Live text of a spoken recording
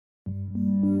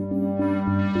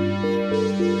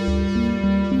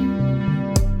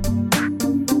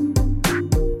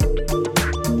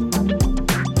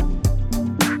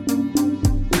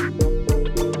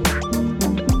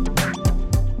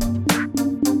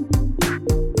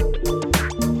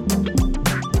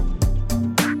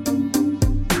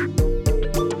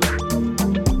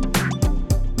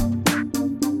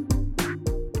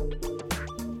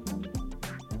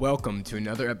Welcome to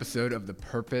another episode of the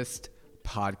Purposed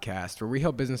Podcast, where we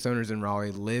help business owners in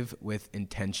Raleigh live with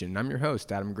intention. I'm your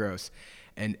host, Adam Gross,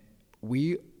 and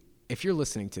if you're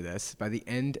listening to this, by the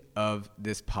end of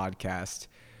this podcast,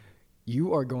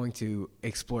 you are going to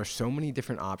explore so many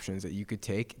different options that you could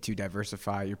take to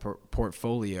diversify your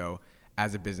portfolio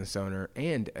as a business owner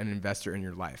and an investor in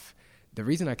your life. The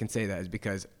reason I can say that is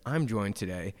because I'm joined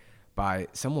today by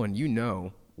someone you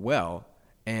know well,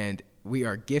 and we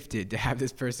are gifted to have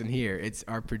this person here. It's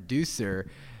our producer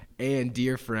and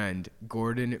dear friend,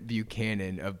 Gordon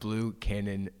Buchanan of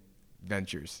Bluecannon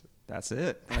Ventures. That's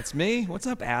it. That's me. What's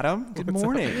up, Adam? Good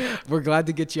morning. We're glad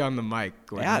to get you on the mic,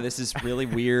 Gordon. Yeah, this is really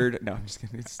weird. No, I'm just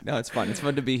kidding. It's fun. It's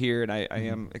fun to be here, and I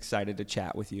am excited to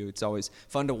chat with you. It's always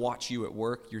fun to watch you at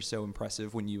work. You're so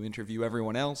impressive when you interview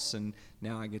everyone else, and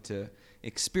now I get to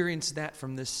experience that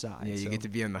from this side. Yeah, you get to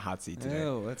be on the hot seat today.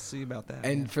 Oh, let's see about that.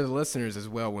 And for the listeners as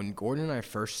well, when Gordon and I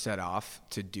first set off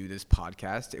to do this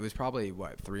podcast, it was probably,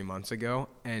 3 months ago,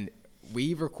 and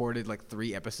we recorded like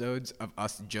 3 episodes of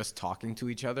us just talking to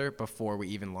each other before we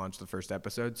even launched the first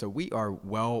episode. So we are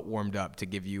well warmed up to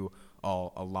give you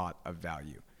all a lot of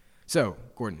value. So,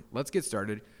 Gordon, let's get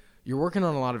started. You're working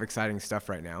on a lot of exciting stuff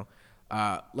right now.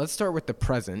 Let's start with the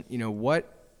present. You know, what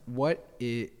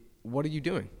are you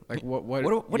doing? Like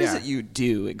what is it you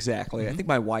do exactly? I think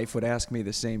my wife would ask me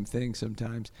the same thing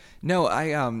sometimes. No,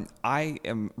 I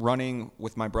am running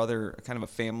with my brother kind of a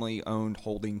family-owned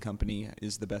holding company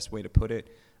is the best way to put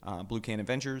it, Buchanan of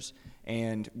Ventures,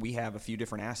 and we have a few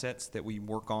different assets that we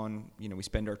work on. You know, we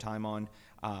spend our time on.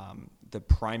 The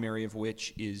primary of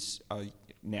which is a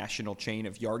national chain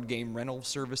of yard game rental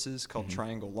services called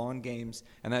Triangle Lawn Games,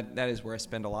 and that is where I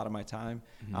spend a lot of my time.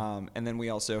 And then we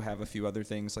also have a few other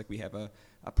things, like we have a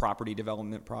property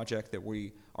development project that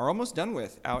we are almost done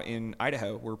with out in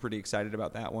Idaho. We're pretty excited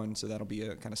about that one, so that'll be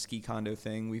a kind of ski condo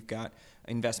thing. We've got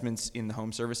investments in the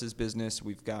home services business.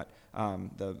 We've got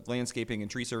the landscaping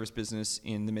and tree service business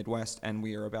in the Midwest, and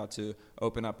we are about to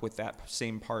open up with that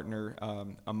same partner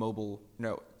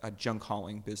a junk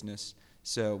hauling business.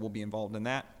 So we'll be involved in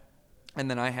that. And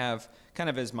then I have kind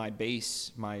of as my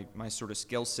base, my sort of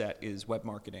skill set is web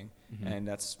marketing, and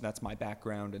that's my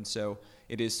background. And so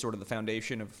it is sort of the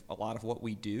foundation of a lot of what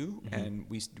we do. And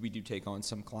we do take on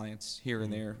some clients here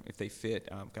and there if they fit.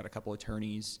 Got a couple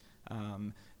attorneys.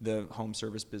 The home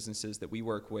service businesses that we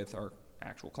work with are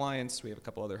actual clients. We have a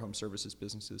couple other home services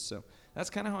businesses. So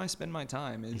that's kind of how I spend my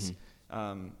time is,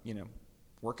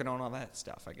 working on all that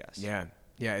stuff, I guess.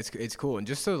 Yeah, it's cool. And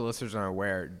just so the listeners are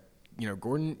aware, you know,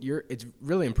 Gordon, it's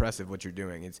really impressive what you're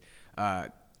doing. It's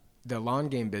the lawn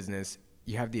game business.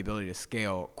 You have the ability to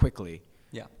scale quickly.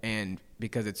 Yeah. And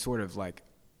because it's sort of like,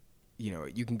 you know,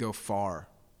 you can go far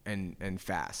and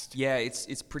fast. Yeah,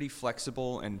 it's pretty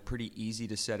flexible and pretty easy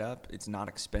to set up. It's not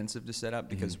expensive to set up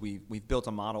because we've built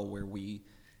a model where we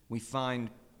find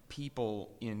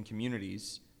people in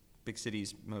communities, big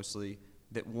cities mostly,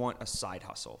 that want a side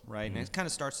hustle, right? And it kind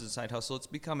of starts as a side hustle. It's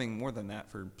becoming more than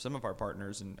that for some of our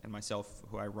partners and myself,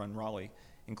 who I run Raleigh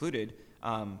included.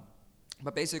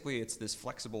 But basically, it's this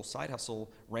flexible side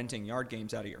hustle, renting yard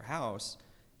games out of your house.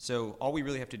 So all we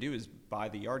really have to do is buy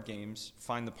the yard games,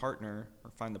 find the partner,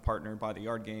 buy the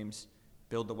yard games,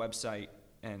 build the website,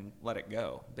 and let it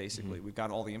go, basically. We've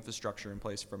got all the infrastructure in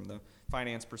place from the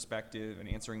finance perspective and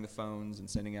answering the phones and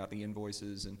sending out the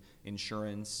invoices and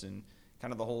insurance and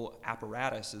kind of the whole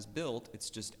apparatus is built. It's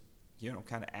just, you know,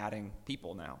 kind of adding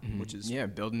people now, which is... Yeah,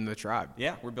 building the tribe.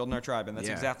 Yeah, we're building our tribe, and that's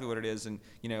exactly what it is. And,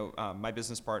 you know, my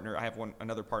business partner, I have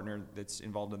another partner that's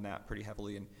involved in that pretty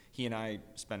heavily, and he and I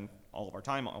spend a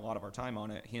lot of our time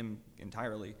on it, him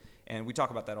entirely, and we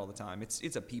talk about that all the time.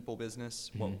 It's a people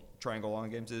business. What Triangle Lawn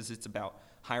Games is, it's about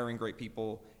hiring great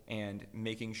people and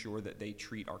making sure that they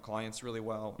treat our clients really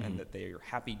well and that they are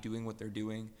happy doing what they're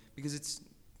doing, because it's...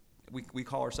 We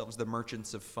call ourselves the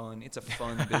merchants of fun. It's a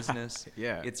fun business.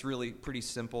 Yeah. It's really pretty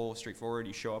simple, straightforward.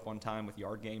 You show up on time with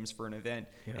yard games for an event,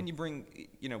 and you bring,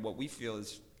 you know, what we feel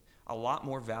is a lot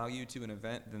more value to an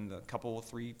event than the couple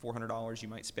 $300-$400 you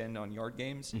might spend on yard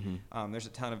games. There's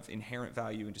a ton of inherent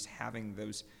value in just having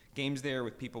those games there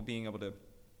with people being able to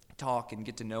talk and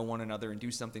get to know one another and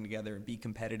do something together and be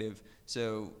competitive.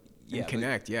 So and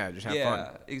connect, just have fun.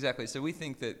 Yeah, exactly. So we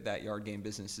think that yard game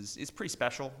business is pretty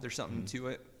special. There's something to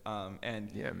it.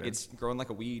 It's growing like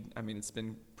a weed. I mean, it's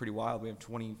been pretty wild. We have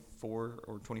 24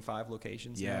 or 25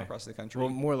 locations now across the country. Well,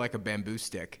 more like a bamboo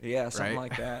stick. Yeah, something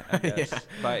like that, I guess.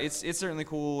 But it's certainly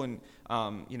cool, and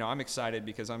you know, I'm excited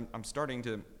because I'm starting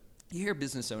to. You hear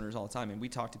business owners all the time, and we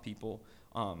talk to people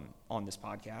on this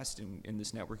podcast and in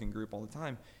this networking group all the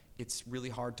time. it's really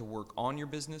hard to work on your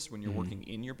business when you're working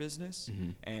in your business.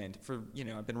 And for,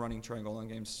 I've been running Triangle Lawn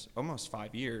Games almost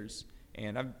 5 years,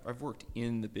 and I've worked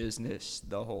in the business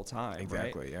the whole time.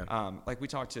 Exactly, right? Yeah. Like we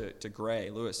talked to Gray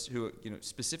Lewis, who,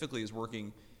 specifically is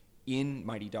working in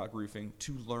Mighty Dog Roofing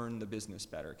to learn the business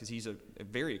better, because he's a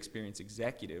very experienced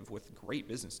executive with great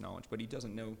business knowledge, but he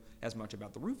doesn't know as much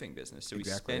about the roofing business. So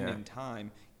he's spending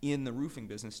time in the roofing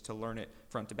business to learn it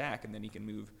front to back, and then he can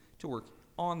move to work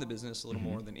on the business a little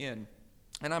more than in.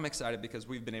 And I'm excited because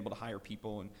we've been able to hire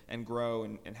people and grow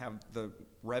and have the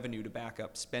revenue to back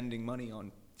up spending money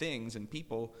on things and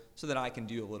people so that I can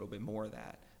do a little bit more of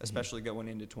that, especially going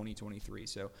into 2023.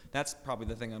 So that's probably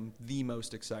the thing I'm the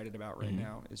most excited about right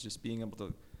now, is just being able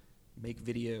to make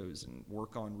videos and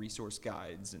work on resource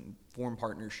guides and form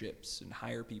partnerships and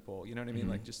hire people. You know what I mean?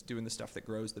 Like just doing the stuff that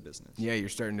grows the business. Yeah, you're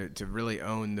starting to really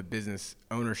own the business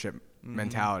ownership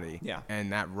mentality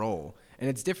and that role. And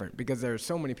it's different because there are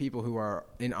so many people who are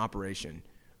in operation,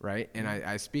 right? And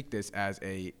I speak this as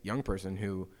a young person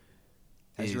who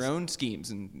has your own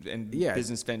schemes and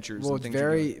business ventures. Well, and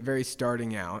it's very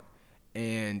starting out,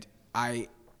 and I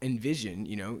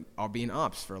envision, I'll be in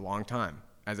ops for a long time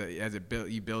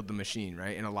you build the machine,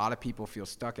 right? And a lot of people feel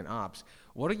stuck in ops.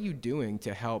 What are you doing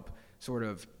to help sort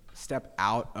of step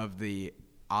out of the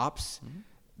ops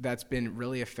that's been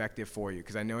really effective for you?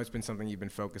 Because I know it's been something you've been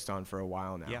focused on for a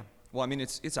while now. Yeah. Well, I mean,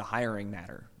 it's a hiring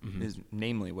matter, is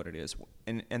namely what it is,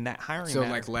 and that hiring. So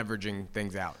matter, like leveraging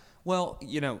things out. Well,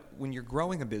 when you're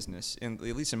growing a business, and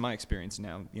at least in my experience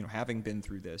now, having been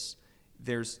through this,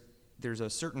 there's a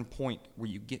certain point where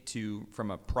you get to,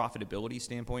 from a profitability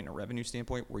standpoint, a revenue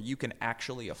standpoint, where you can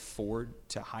actually afford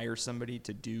to hire somebody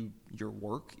to do your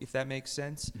work, if that makes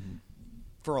sense.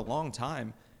 For a long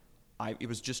time, it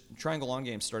was just Triangle Lawn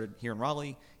Games started here in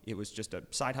Raleigh. It was just a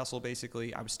side hustle,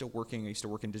 basically. I was still working. I used to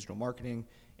work in digital marketing,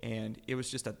 and it was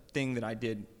just a thing that I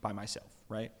did by myself,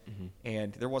 right?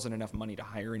 And there wasn't enough money to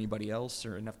hire anybody else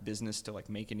or enough business to like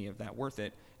make any of that worth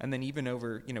it. And then even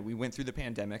over, we went through the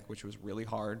pandemic, which was really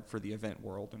hard for the event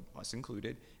world, and us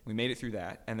included. We made it through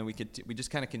that, and then we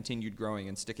just kind of continued growing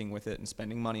and sticking with it and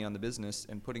spending money on the business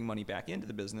and putting money back into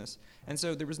the business. And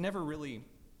so there was never really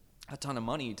a ton of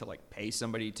money to like pay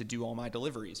somebody to do all my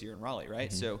deliveries here in Raleigh,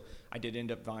 right? So I did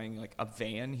end up buying like a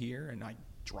van here, and I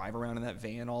drive around in that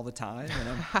van all the time,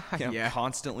 and I'm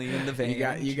constantly in the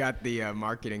van. You got the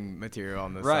marketing material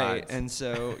on the right, sides. and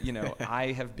so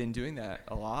I have been doing that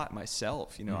a lot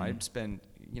myself. I'd spend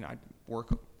I'd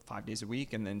work 5 days a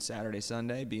week, and then Saturday,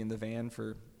 Sunday be in the van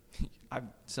for. I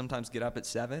sometimes get up at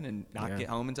 7 and not get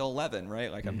home until 11,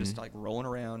 right? Like I'm just like rolling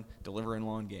around delivering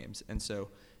lawn games, and so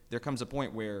there comes a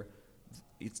point where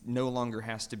it no longer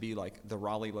has to be like the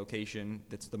Raleigh location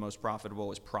that's the most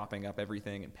profitable is propping up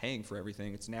everything and paying for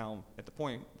everything. It's now at the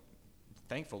point,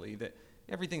 thankfully, that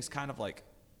everything's kind of like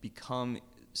become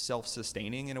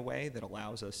self-sustaining in a way that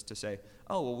allows us to say,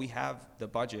 oh, well, we have the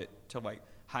budget to like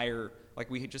hire, like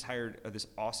we just hired this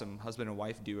awesome husband and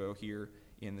wife duo here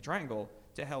in the Triangle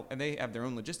to help, and they have their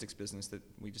own logistics business that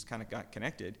we just kind of got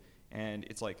connected, and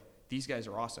it's like, these guys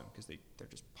are awesome because they're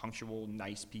just punctual,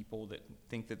 nice people that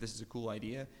think that this is a cool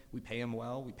idea. We pay them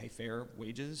well. We pay fair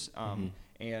wages.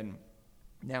 And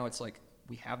now it's like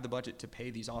we have the budget to pay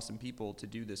these awesome people to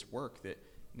do this work that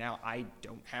now I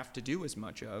don't have to do as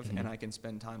much of, and I can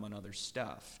spend time on other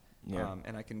stuff.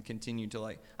 And I can continue to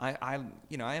like, I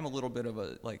am a little bit of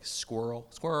a like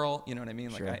squirrel, you know what I mean?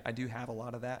 Sure. Like I do have a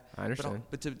lot of that. I understand.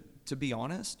 But to be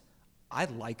honest, I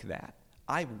like that.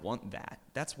 I want that.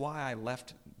 That's why I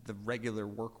left the regular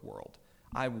work world.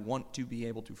 I want to be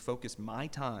able to focus my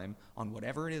time on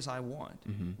whatever it is I want,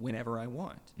 whenever I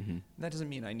want. That doesn't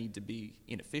mean I need to be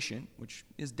inefficient, which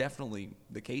is definitely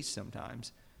the case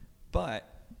sometimes. But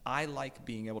I like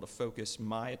being able to focus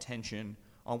my attention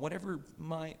on whatever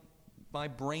my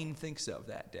brain thinks of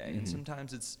that day. And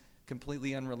sometimes it's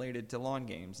completely unrelated to lawn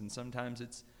games, and sometimes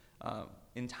it's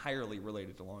entirely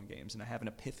related to lawn games, and I have an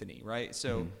epiphany, right?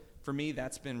 So for me,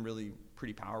 that's been really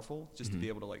pretty powerful, just to be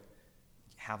able to like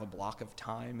have a block of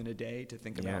time in a day to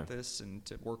think about this and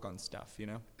to work on stuff,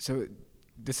 So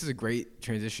this is a great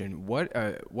transition.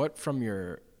 What from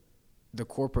the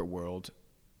corporate world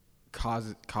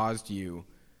caused you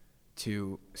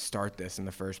to start this in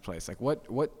the first place? Like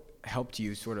what helped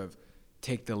you sort of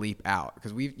take the leap out?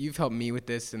 Because you've helped me with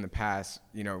this in the past.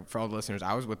 For all the listeners,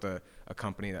 I was with a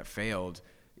company that failed,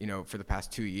 for the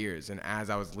past 2 years. And as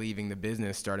I was leaving the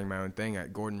business, starting my own thing,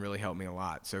 Gordon really helped me a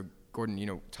lot. So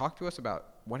Gordon, talk to us about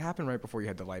what happened right before you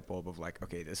had the light bulb of like,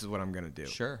 okay, this is what I'm going to do.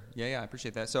 Sure. Yeah, I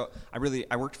appreciate that. So I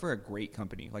worked for a great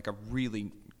company, like a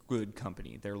really good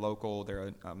company. They're local. They're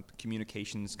a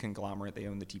communications conglomerate. They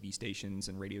own the TV stations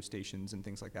and radio stations and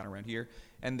things like that around here.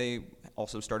 And they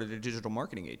also started a digital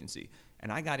marketing agency.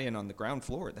 And I got in on the ground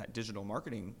floor of that digital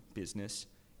marketing business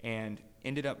and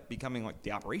ended up becoming like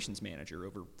the operations manager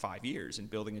over 5 years and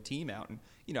building a team out. And,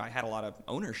 I had a lot of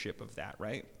ownership of that,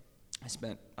 right? I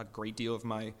spent a great deal of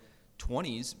my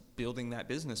 20s building that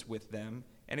business with them,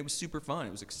 and it was super fun.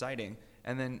 It was exciting.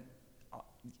 And then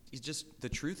it's just the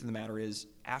truth of the matter is,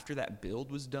 after that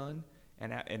build was done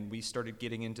and we started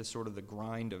getting into sort of the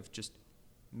grind of just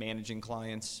managing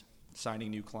clients, signing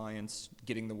new clients,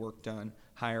 getting the work done,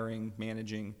 hiring,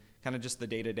 managing, kind of just the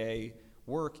day-to-day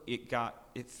work,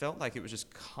 it felt like it was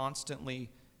just constantly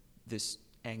this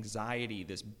anxiety,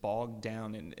 this bogged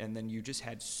down, and then you just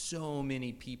had so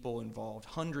many people involved,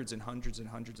 hundreds and hundreds and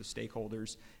hundreds of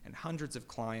stakeholders and hundreds of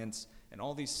clients and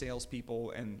all these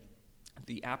salespeople, and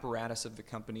the apparatus of the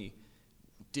company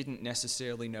didn't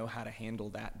necessarily know how to handle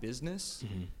that business.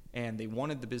 Mm-hmm. And they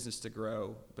wanted the business to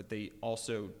grow, but they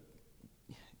also,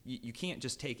 you can't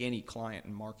just take any client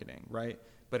in marketing, right?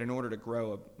 But in order to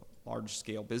grow a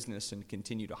large-scale business and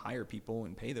continue to hire people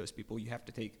and pay those people, you have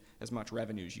to take as much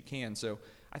revenue as you can. So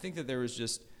I think that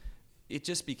it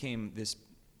just became this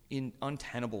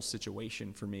untenable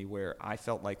situation for me where I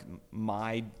felt like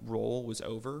my role was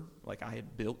over. Like I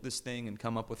had built this thing and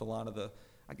come up with a lot of the,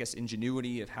 I guess,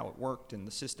 ingenuity of how it worked and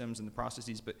the systems and the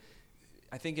processes. But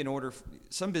I think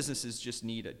some businesses just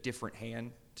need a different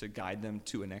hand to guide them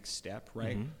to a next step,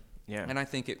 right? Mm-hmm. Yeah. And I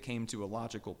think it came to a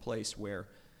logical place where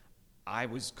I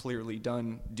was clearly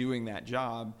done doing that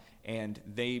job, and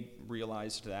they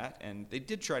realized that, and they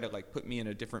did try to like put me in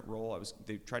a different role.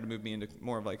 They tried to move me into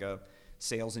more of like a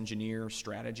sales engineer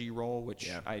strategy role, which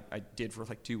I did for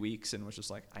like 2 weeks and was just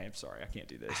like, I'm sorry, I can't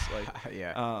do this. Like,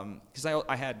 yeah. Because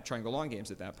I had Triangle Lawn Games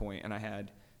at that point, and I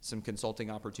had some consulting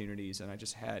opportunities, and I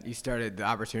just had. You started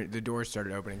the doors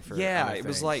started opening for. Yeah, other it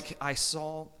was things. like I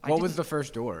saw. What was the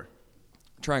first door?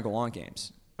 Triangle Lawn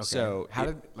Games. Okay. So how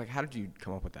did you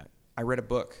come up with that? I read a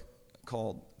book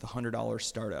called The $100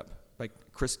 Startup by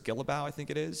Chris Gillibow, I think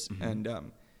it is. Mm-hmm.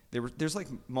 And there's like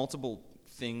multiple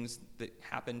things that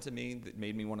happened to me that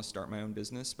made me want to start my own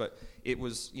business. But it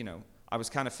was, I was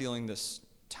kind of feeling this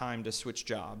time to switch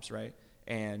jobs, right?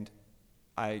 And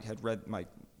I had read my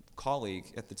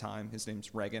colleague at the time, his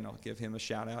name's Reagan. I'll give him a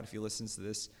shout out if he listens to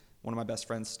this. One of my best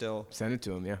friends still. Send it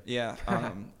to him, yeah. Yeah.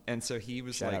 And so he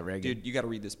was Shout out like, Reagan. dude, you got to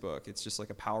read this book. It's just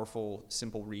like a powerful,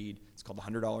 simple read. It's called The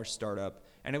 $100 Startup.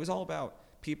 And it was all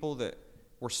about people that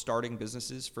were starting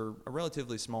businesses for a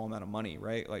relatively small amount of money,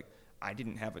 right? Like I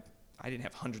didn't have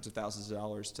hundreds of thousands of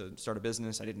dollars to start a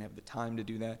business. I didn't have the time to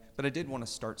do that. But I did want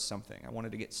to start something. I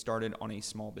wanted to get started on a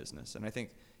small business. And I think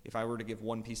if I were to give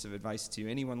one piece of advice to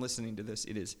anyone listening to this,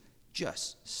 it is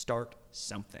just start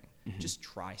something. Mm-hmm. Just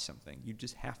try something. You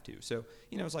just have to. So,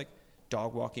 it's like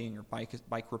dog walking or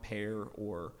bike repair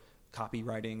or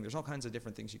copywriting. There's all kinds of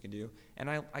different things you can do. And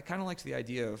I kind of liked the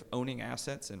idea of owning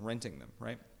assets and renting them,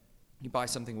 right? You buy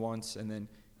something once and then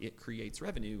it creates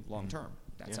revenue long term.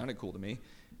 That sounded cool to me.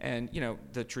 And,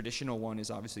 the traditional one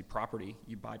is obviously property.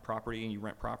 You buy property and you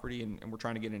rent property, and we're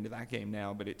trying to get into that game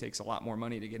now, but it takes a lot more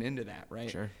money to get into that, right?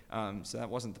 Sure. So that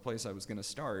wasn't the place I was going to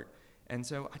start. And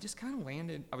so I just kind of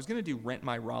landed. I was going to do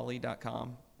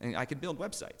rentmyraleigh.com, and I could build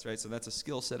websites, right? So that's a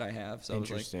skill set I have. So I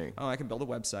was like, I can build a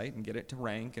website and get it to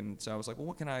rank. And so I was like, well,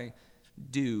 what can I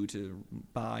do to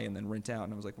buy and then rent out?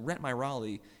 And I was like, Rent My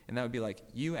Raleigh. And that would be like,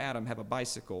 you, Adam, have a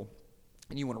bicycle,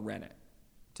 and you want to rent it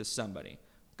to somebody.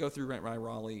 Go through Rent My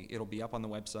Raleigh. It'll be up on the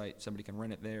website. Somebody can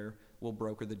rent it there. We'll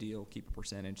broker the deal, keep a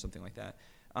percentage, something like that.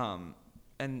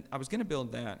 And I was going to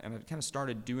build that, and I kind of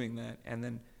started doing that. And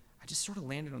then I just sort of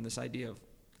landed on this idea of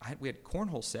we had a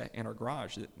cornhole set in our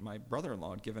garage that my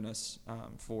brother-in-law had given us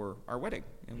for our wedding,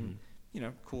 and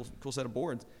cool set of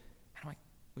boards. And I'm like,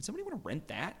 would somebody want to rent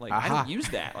that? Like, I don't use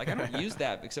that. Like, I don't use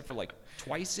that except for like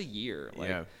twice a year.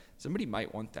 Like, somebody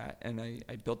might want that. And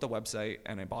I built the website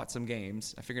and I bought some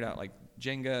games. I figured out like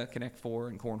Jenga, Connect 4,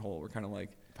 and Cornhole were kind of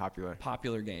like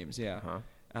popular games. Yeah.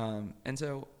 And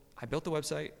so I built the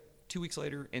website. 2 weeks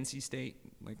later, NC State,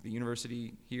 like the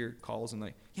university here, calls and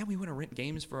like, yeah, we want to rent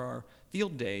games for our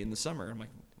field day in the summer. I'm like,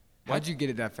 what? How'd you get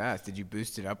it that fast? Did you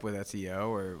boost it up with SEO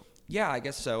or? Yeah, I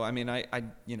guess so. I mean,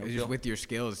 just with your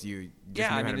skills, you just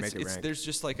know how to make it rank. There's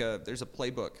just like there's a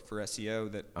playbook for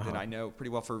SEO that I know pretty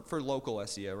well for local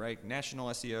SEO, right? National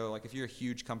SEO, like if you're a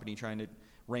huge company trying to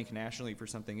rank nationally for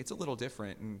something, it's a little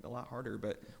different and a lot harder.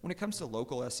 But when it comes to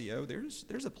local SEO,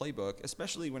 there's a playbook,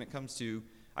 especially when it comes to.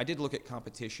 I did look at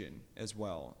competition as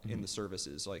well in the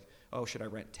services. Like, should I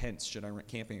rent tents? Should I rent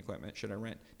camping equipment? Should I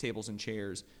rent tables and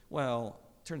chairs? Well,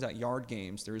 turns out yard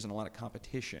games, there isn't a lot of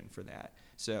competition for that.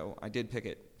 So I did pick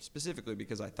it specifically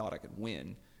because I thought I could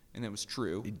win, and it was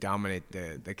true. You dominate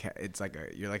it's like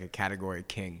you're like a category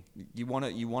king. You want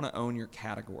to own your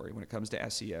category when it comes to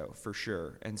SEO for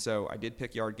sure. And so I did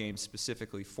pick yard games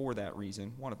specifically for that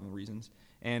reason, one of the reasons.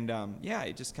 And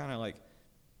it just kind of like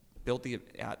built the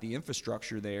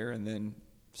infrastructure there, and then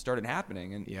started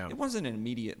happening. And it wasn't an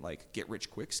immediate like get rich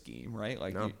quick scheme, right?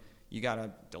 Like you got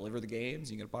to deliver the games,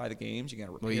 you got to buy the games, you got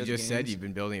to repair the games. Well, you just said you've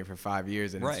been building it for 5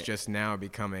 years, and it's just now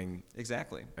becoming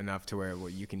enough to where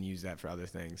you can use that for other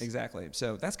things. Exactly.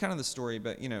 So that's kind of the story.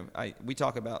 But we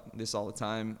talk about this all the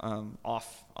time,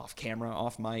 off camera,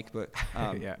 off mic. But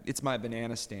it's my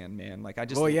banana stand, man. Like that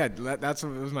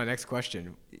was my next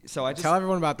question. So tell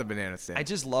everyone about the banana stand. I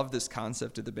just love this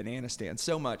concept of the banana stand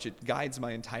so much. It guides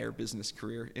my entire business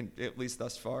career, at least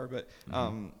thus far. But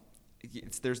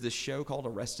there's this show called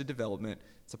Arrested Development.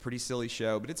 It's a pretty silly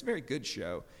show, but it's a very good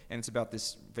show. And it's about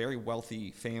this very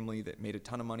wealthy family that made a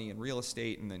ton of money in real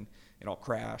estate, and then it all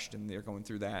crashed, and they're going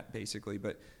through that basically.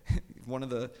 But one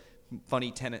of the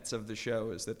funny tenets of the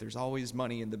show is that there's always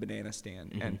money in the banana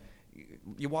stand. And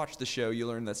you watch the show, you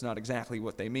learn that's not exactly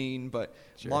what they mean. But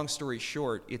long story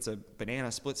short, it's a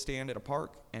banana split stand at a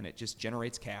park, and it just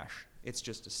generates cash. It's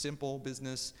just a simple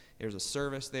business. There's a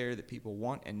service there that people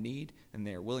want and need, and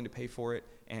they're willing to pay for it,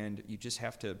 and you just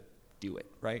have to do it,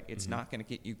 right? It's not going to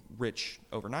get you rich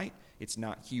overnight. It's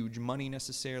not huge money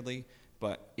necessarily,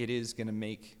 but it is going to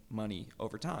make money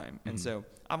over time. And so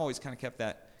I've always kind of kept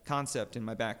that concept in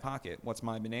my back pocket. What's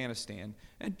my banana stand?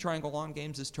 And Triangle Lawn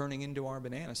Games is turning into our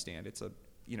banana stand. It's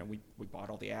we bought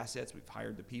all the assets, we've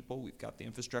hired the people, we've got the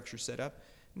infrastructure set up.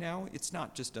 Now it's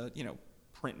not just a,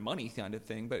 print money kind of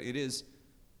thing, but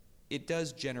it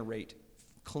does generate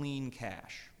clean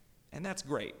cash. And that's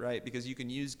great, right? Because you can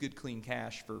use good clean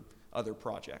cash for other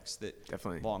projects that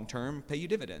definitely long term pay you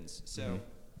dividends. So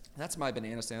that's my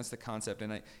banana stand. That's the concept.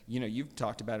 And you've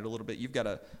talked about it a little bit. You've got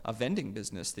a vending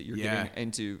business that you're getting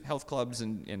into, health clubs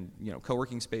and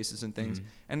co-working spaces and things.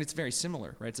 And it's very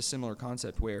similar, right? It's a similar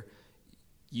concept where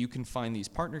you can find these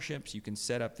partnerships, you can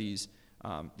set up these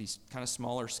kind of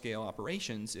smaller scale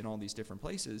operations in all these different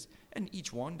places, and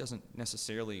each one doesn't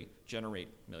necessarily generate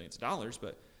millions of dollars,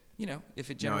 but if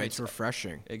it generates, it's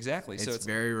refreshing. Exactly. It's so it's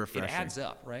very refreshing. It adds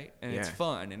up, right? And it's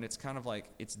fun, and it's kind of like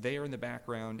it's there in the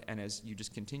background, and as you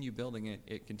just continue building it,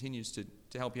 it continues to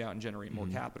help you out and generate more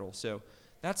capital. So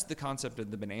that's the concept of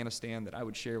the banana stand that I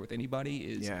would share with anybody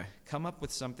is come up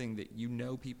with something that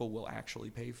people will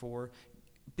actually pay for.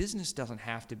 Business doesn't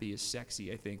have to be as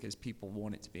sexy, I think, as people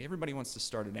want it to be. Everybody wants to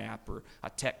start an app or a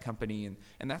tech company,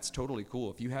 and that's totally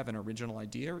cool. If you have an original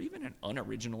idea or even an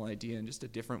unoriginal idea and just a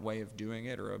different way of doing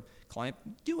it or a client,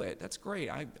 do it. That's great.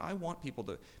 I want people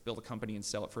to build a company and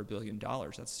sell it for $1 billion.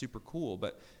 That's super cool.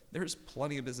 But there's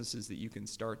plenty of businesses that you can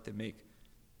start that make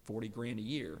 $40,000 a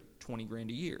year, $20,000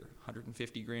 a year,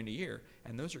 $150,000 a year,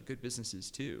 and those are good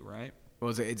businesses too, right?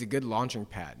 Well, it's a good launching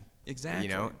pad. Exactly.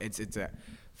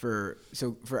 For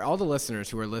all the listeners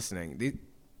who are listening,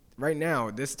 right now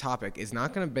this topic is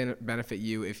not going to benefit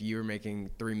you if you're making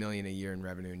 $3 million a year in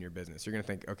revenue in your business. You're going to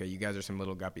think, okay, you guys are some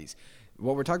little guppies.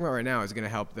 What we're talking about right now is going to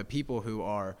help the people who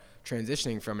are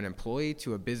transitioning from an employee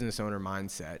to a business owner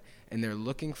mindset, and they're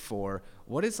looking for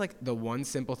what is like the one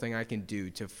simple thing I can do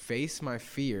to face my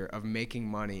fear of making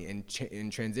money and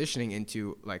transitioning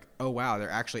into like, oh wow, there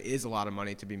actually is a lot of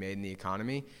money to be made in the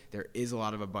economy. There is a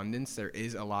lot of abundance. There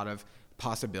is a lot of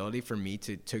possibility for me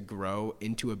to grow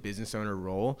into a business owner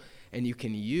role, and you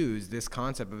can use this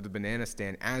concept of the banana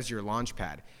stand as your launch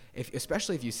pad,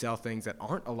 especially if you sell things that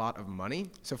aren't a lot of money.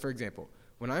 So for example,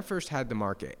 when I first had the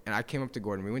market and I came up to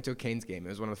Gordon, we went to a Canes game. It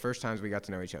was one of the first times we got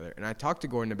to know each other, and I talked to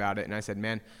Gordon about it, and I said,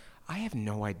 man, I have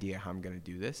no idea how I'm going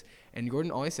to do this. And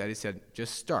Gordon always said,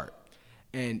 just start.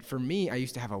 And for me, I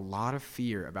used to have a lot of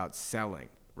fear about selling,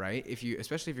 right?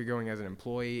 Especially if you're going as an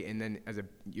employee and then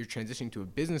you're transitioning to a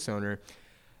business owner,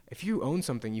 if you own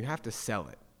something, you have to sell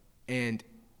it. And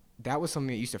that was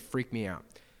something that used to freak me out.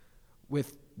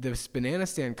 With this banana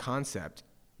stand concept,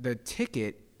 the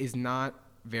ticket is not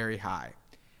very high.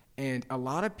 And a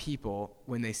lot of people,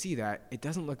 when they see that, it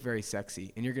doesn't look very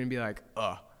sexy. And you're going to be like,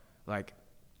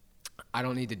 I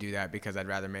don't need to do that because I'd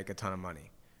rather make a ton of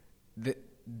money.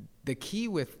 The key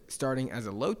with starting as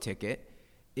a low ticket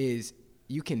is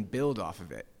you can build off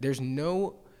of it.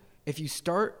 If you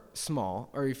start small,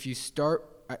 or if you start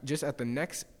just at the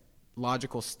next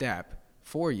logical step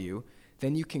for you,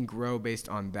 then you can grow based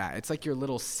on that. It's like your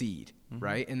little seed,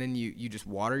 right? And then you just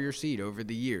water your seed over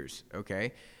the years,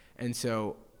 okay? And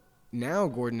so now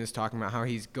Gordon is talking about how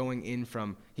he's going in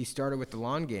from, he started with the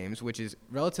lawn games, which is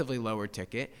relatively lower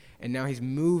ticket, and now he's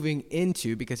moving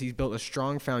into, because he's built a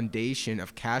strong foundation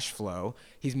of cash flow,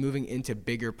 he's moving into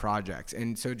bigger projects.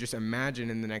 And so just imagine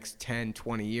in the next 10,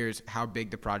 20 years how big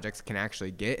the projects can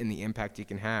actually get and the impact he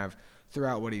can have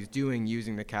throughout what he's doing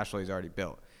using the cash flow he's already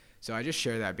built. So I just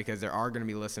share that because there are going to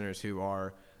be listeners who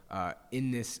are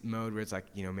in this mode where it's like,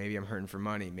 maybe I'm hurting for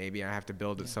money. Maybe I have to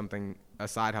build something, a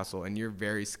side hustle, and you're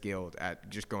very skilled at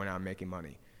just going out and making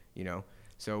money,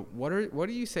 So what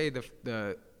do you say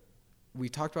we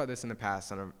talked about this in the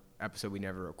past on an episode we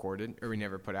never recorded or we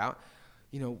never put out.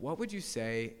 What would you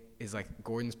say is like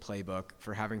Gordon's playbook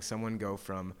for having someone go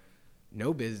from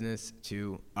no business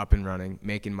to up and running,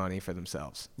 making money for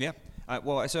themselves? Yeah.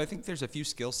 So I think there's a few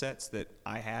skill sets that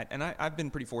I had, and I've been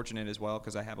pretty fortunate as well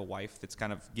because I have a wife that's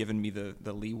kind of given me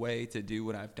the leeway to do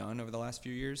what I've done over the last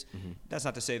few years. Mm-hmm. That's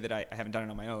not to say that I haven't done it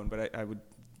on my own, but I would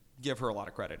give her a lot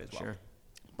of credit as well. Sure.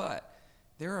 But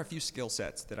there are a few skill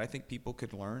sets that I think people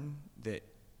could learn that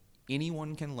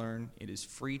anyone can learn. It is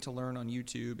free to learn on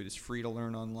YouTube. It is free to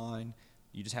learn online.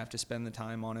 You just have to spend the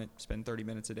time on it, spend 30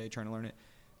 minutes a day trying to learn it.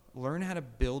 Learn how to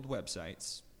build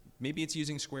websites. Maybe it's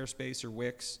using Squarespace or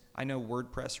Wix. I know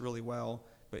WordPress really well,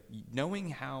 but knowing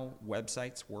how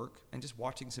websites work and just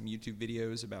watching some YouTube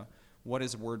videos about what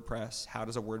is WordPress, how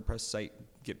does a WordPress site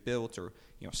get built, or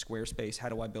Squarespace, how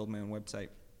do I build my own website?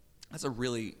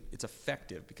 It's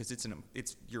effective because it's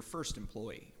your first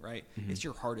employee, right? Mm-hmm. It's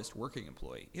your hardest working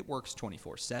employee. It works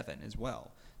 24/7 as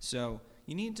well. So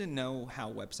you need to know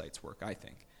how websites work, I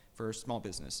think. For a small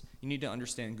business, you need to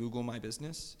understand Google My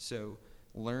Business. So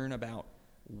learn about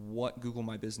what Google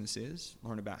My Business is,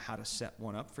 learn about how to set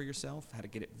one up for yourself, how to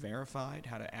get it verified,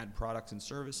 how to add products and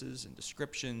services and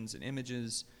descriptions and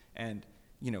images, and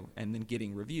then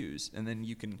getting reviews. And then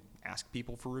you can ask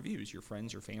people for reviews, your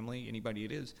friends, your family, anybody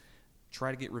it is.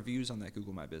 Try to get reviews on that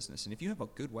Google My Business. And if you have a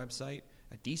good website,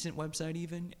 a decent website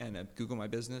even, and a Google My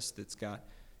Business that's got,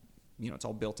 it's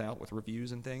all built out with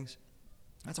reviews and things,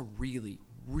 that's a really,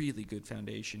 really good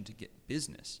foundation to get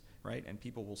business, right? And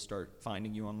people will start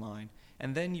finding you online.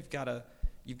 And then you've got to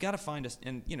find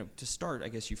to start, I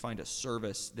guess you find a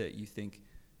service that you think,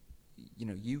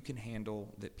 you can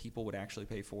handle, that people would actually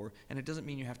pay for. And it doesn't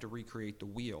mean you have to recreate the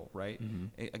wheel, right?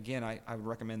 Mm-hmm. Again, I would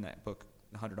recommend that book,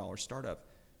 The $100 Startup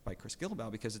by Chris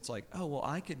Gillibow, because it's like,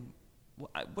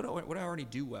 what do I already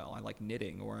do well? I like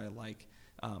knitting, or I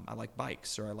like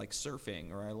bikes, or I like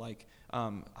surfing, or I like,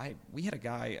 we had a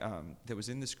guy that was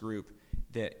in this group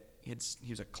that he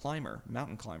was a climber,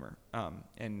 mountain climber,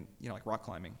 and like rock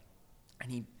climbing,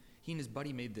 and he and his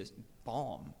buddy made this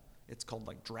balm. It's called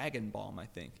like Dragon Balm, I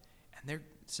think, and they're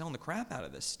selling the crap out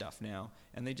of this stuff now.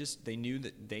 And they knew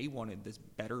that they wanted this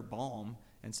better balm,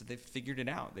 and so they figured it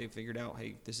out. They figured out,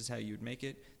 hey, this is how you would make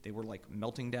it. They were like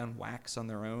melting down wax on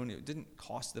their own. It didn't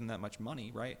cost them that much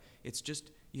money, right? It's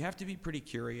just, you have to be pretty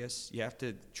curious. You have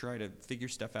to try to figure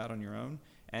stuff out on your own,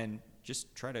 and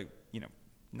just try to,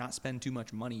 not spend too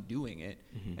much money doing it,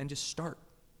 mm-hmm. and just start.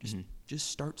 Just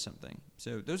start something.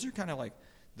 So those are kind of like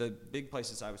the big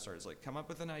places I would start, is like come up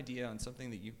with an idea on something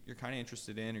that you're kind of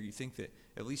interested in, or you think that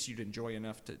at least you'd enjoy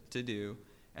enough to do,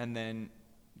 and then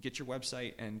get your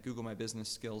website and Google My Business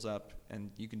skills up,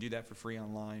 and you can do that for free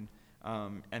online,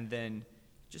 and then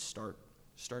just start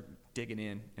digging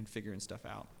in and figuring stuff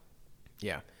out.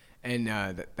 Yeah, and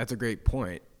that's a great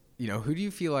point. Who do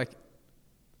you feel like,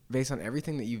 based on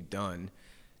everything that you've done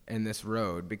in this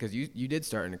road, because you did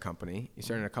start in a company, you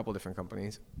started in a couple different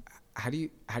companies, how do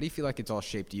you feel like it's all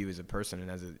shaped you as a person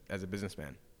and as a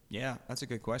businessman? Yeah, that's a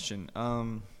good question.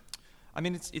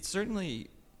 It's certainly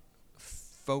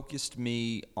focused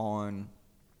me on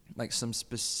like some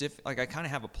specific, like I kind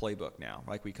of have a playbook now,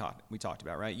 like we talked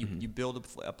about, right? You build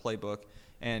a playbook,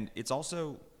 and it's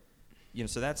also,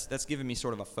 so that's given me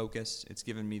sort of a focus. It's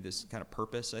given me this kind of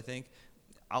purpose, I think.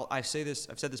 I've said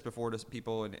this before to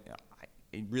people, and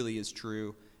it really is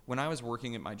true. When I was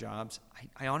working at my jobs,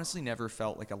 I honestly never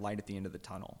felt like a light at the end of the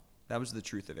tunnel. That was the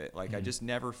truth of it. Like, I just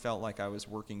never felt like I was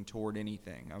working toward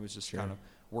anything. I was just kind of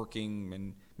working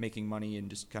and making money and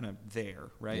just kind of there,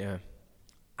 right? Yeah.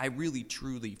 I really,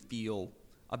 truly feel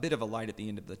a bit of a light at the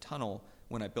end of the tunnel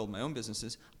when I build my own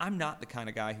businesses. I'm not the kind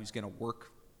of guy who's going to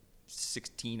work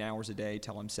 16 hours a day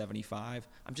till I'm 75.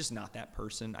 I'm just not that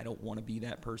person. I don't want to be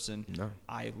that person. No.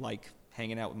 I like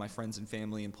hanging out with my friends and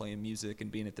family and playing music and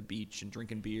being at the beach and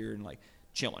drinking beer and like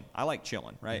chilling. I like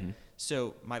chilling, right? Mm-hmm.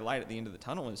 So my light at the end of the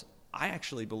tunnel is I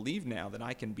actually believe now that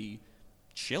I can be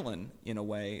chilling in a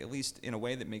way, at least in a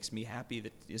way that makes me happy,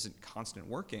 that isn't constant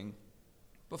working,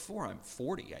 before I'm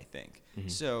 40, I think. Mm-hmm.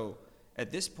 So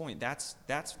at this point, that's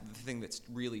the thing that's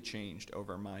really changed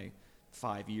over my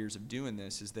 5 years of doing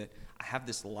this, is that I have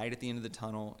this light at the end of the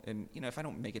tunnel. And, if I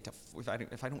don't make it to,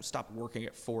 if I don't stop working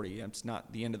at 40, it's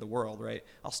not the end of the world, right?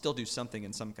 I'll still do something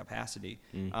in some capacity.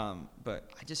 But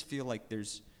I just feel like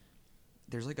there's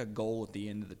like a goal at the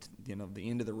end of the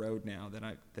end of the road now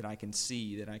that I can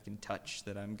see, that I can touch,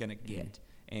 that I'm going to get.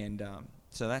 And,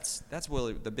 so that's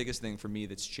really the biggest thing for me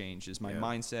that's changed is my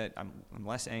mindset. I'm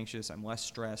less anxious. I'm less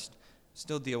stressed.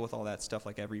 Still deal with all that stuff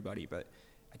like everybody, but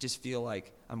I just feel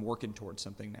like I'm working towards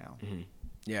something now.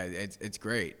 Yeah, it's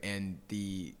great. And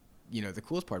the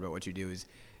coolest part about what you do is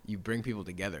you bring people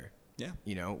together. Yeah.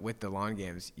 With the lawn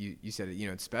games, you said it,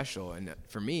 it's special. And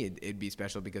for me, it'd be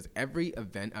special because every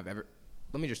event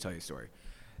let me just tell you a story.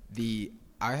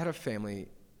 I had a family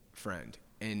friend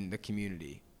in the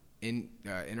community, in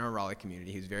our Raleigh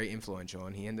community. He was very influential,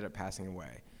 and he ended up passing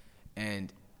away.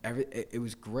 And it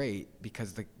was great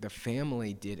because the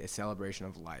family did a celebration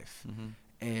of life.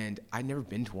 And I'd never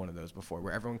been to one of those before,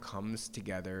 where everyone comes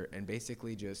together and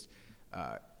basically just,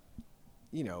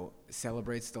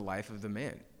 celebrates the life of the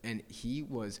man. And he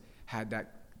had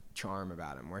that charm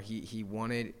about him where he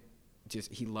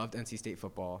loved NC State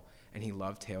football, and he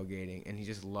loved tailgating, and he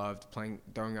just loved throwing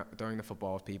the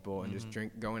football with people and just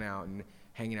going out and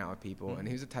hanging out with people. And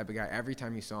he was the type of guy, every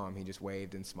time you saw him, he just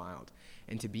waved and smiled.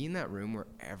 And to be in that room where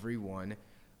everyone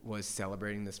was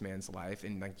celebrating this man's life,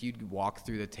 and like you'd walk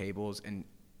through the tables and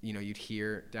you'd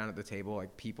hear down at the table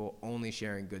like people only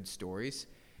sharing good stories.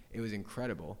 It was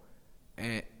incredible.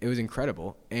 And it was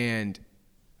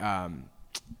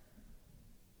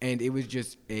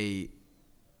just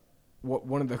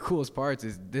one of the coolest parts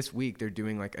is this week they're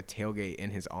doing like a tailgate in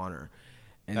his honor.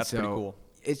 And that's pretty cool.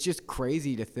 It's just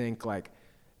crazy to think like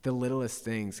the littlest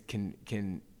things can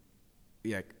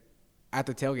like at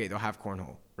the tailgate they'll have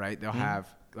cornhole, right? They'll have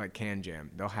like can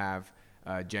jam. They'll have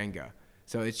Jenga.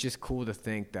 So it's just cool to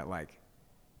think that like,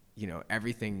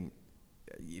 everything,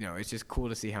 it's just cool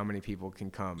to see how many people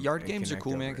can come. Yard games are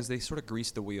cool, man, because they sort of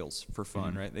grease the wheels for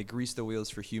fun, right? They grease the wheels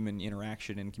for human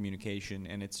interaction and communication.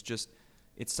 And it's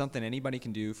something anybody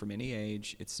can do from any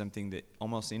age. It's something that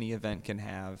almost any event can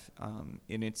have.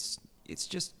 And it's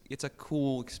a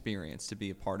cool experience to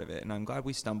be a part of it. And I'm glad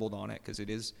we stumbled on it because it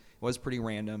was pretty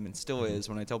random and still is.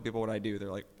 When I tell people what I do, they're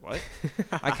like, what?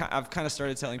 I've kind of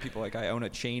started telling people like I own a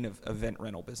chain of event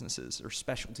rental businesses or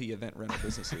specialty event rental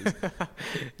businesses.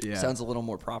 Yeah. Sounds a little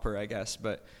more proper, I guess.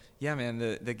 But yeah, man,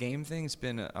 the game thing's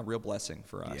been a real blessing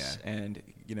for us. Yeah. And,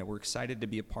 we're excited to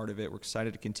be a part of it. We're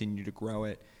excited to continue to grow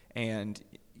it. And,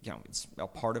 it's a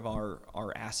part of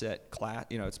our asset class.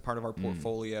 It's part of our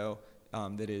portfolio.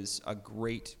 That is a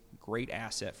great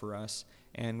asset for us,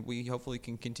 and we hopefully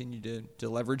can continue to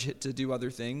leverage it to do other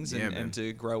things and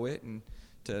to grow it and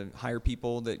to hire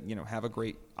people that have a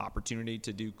great opportunity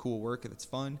to do cool work that's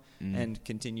fun and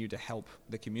continue to help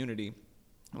the community.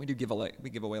 And we give away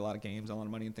a lot of games, a lot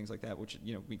of money and things like that, which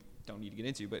we don't need to get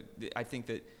into. But I think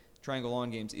that Triangle Lawn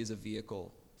Games is a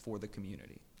vehicle for the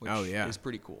community, which is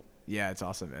pretty cool. Yeah, it's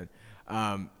awesome,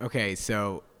 man. Okay,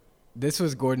 so. This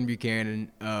was Gordon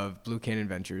Buchanan of Bluecannon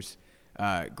Ventures.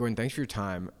 Gordon, thanks for your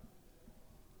time.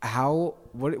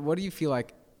 What do you feel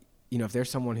like, if there's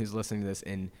someone who's listening to this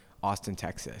in Austin,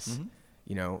 Texas,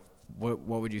 what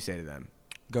would you say to them?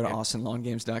 Go to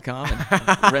austinlawngames.com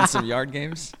and rent some yard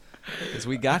games because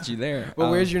we got you there.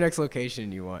 Well, where's your next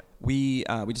location you want? We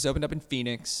just opened up in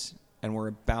Phoenix, and we're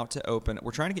about to open.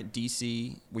 We're trying to get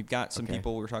DC. We've got some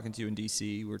people we're talking to in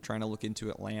DC. We're trying to look into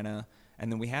Atlanta,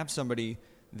 and then we have somebody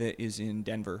that is in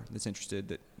Denver that's interested,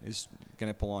 that is going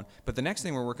to pull on. But the next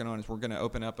thing we're working on is we're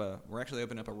actually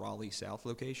opening up a Raleigh South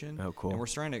location. Oh, cool. And we're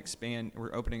trying to expand.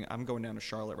 I'm going down to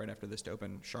Charlotte right after this to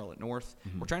open Charlotte North.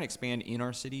 We're trying to expand in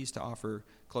our cities to offer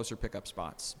closer pickup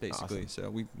spots, basically. Awesome. So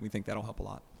we think that'll help a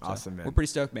lot. Awesome, man. We're pretty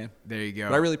stoked, man. There you go.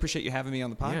 But I really appreciate you having me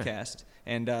on the podcast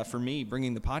and for me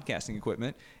bringing the podcasting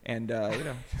equipment. And,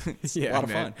 it's a lot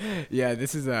of fun. Yeah,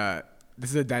 this is a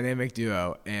dynamic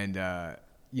duo. And,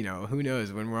 who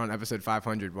knows, when we're on episode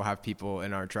 500, we'll have people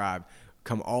in our tribe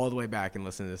come all the way back and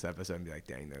listen to this episode and be like,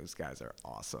 dang, those guys are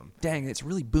awesome. Dang, it's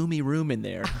really boomy room in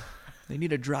there. They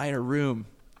need a drier room.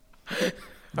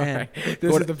 All right.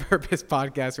 This is the Purpose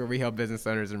Podcast, where we help business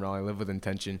owners in Raleigh live with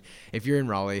intention. If you're in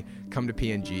Raleigh, come to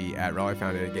P&G at Raleigh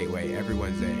Founded Gateway every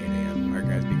Wednesday at 8 a.m. All right,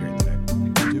 guys, be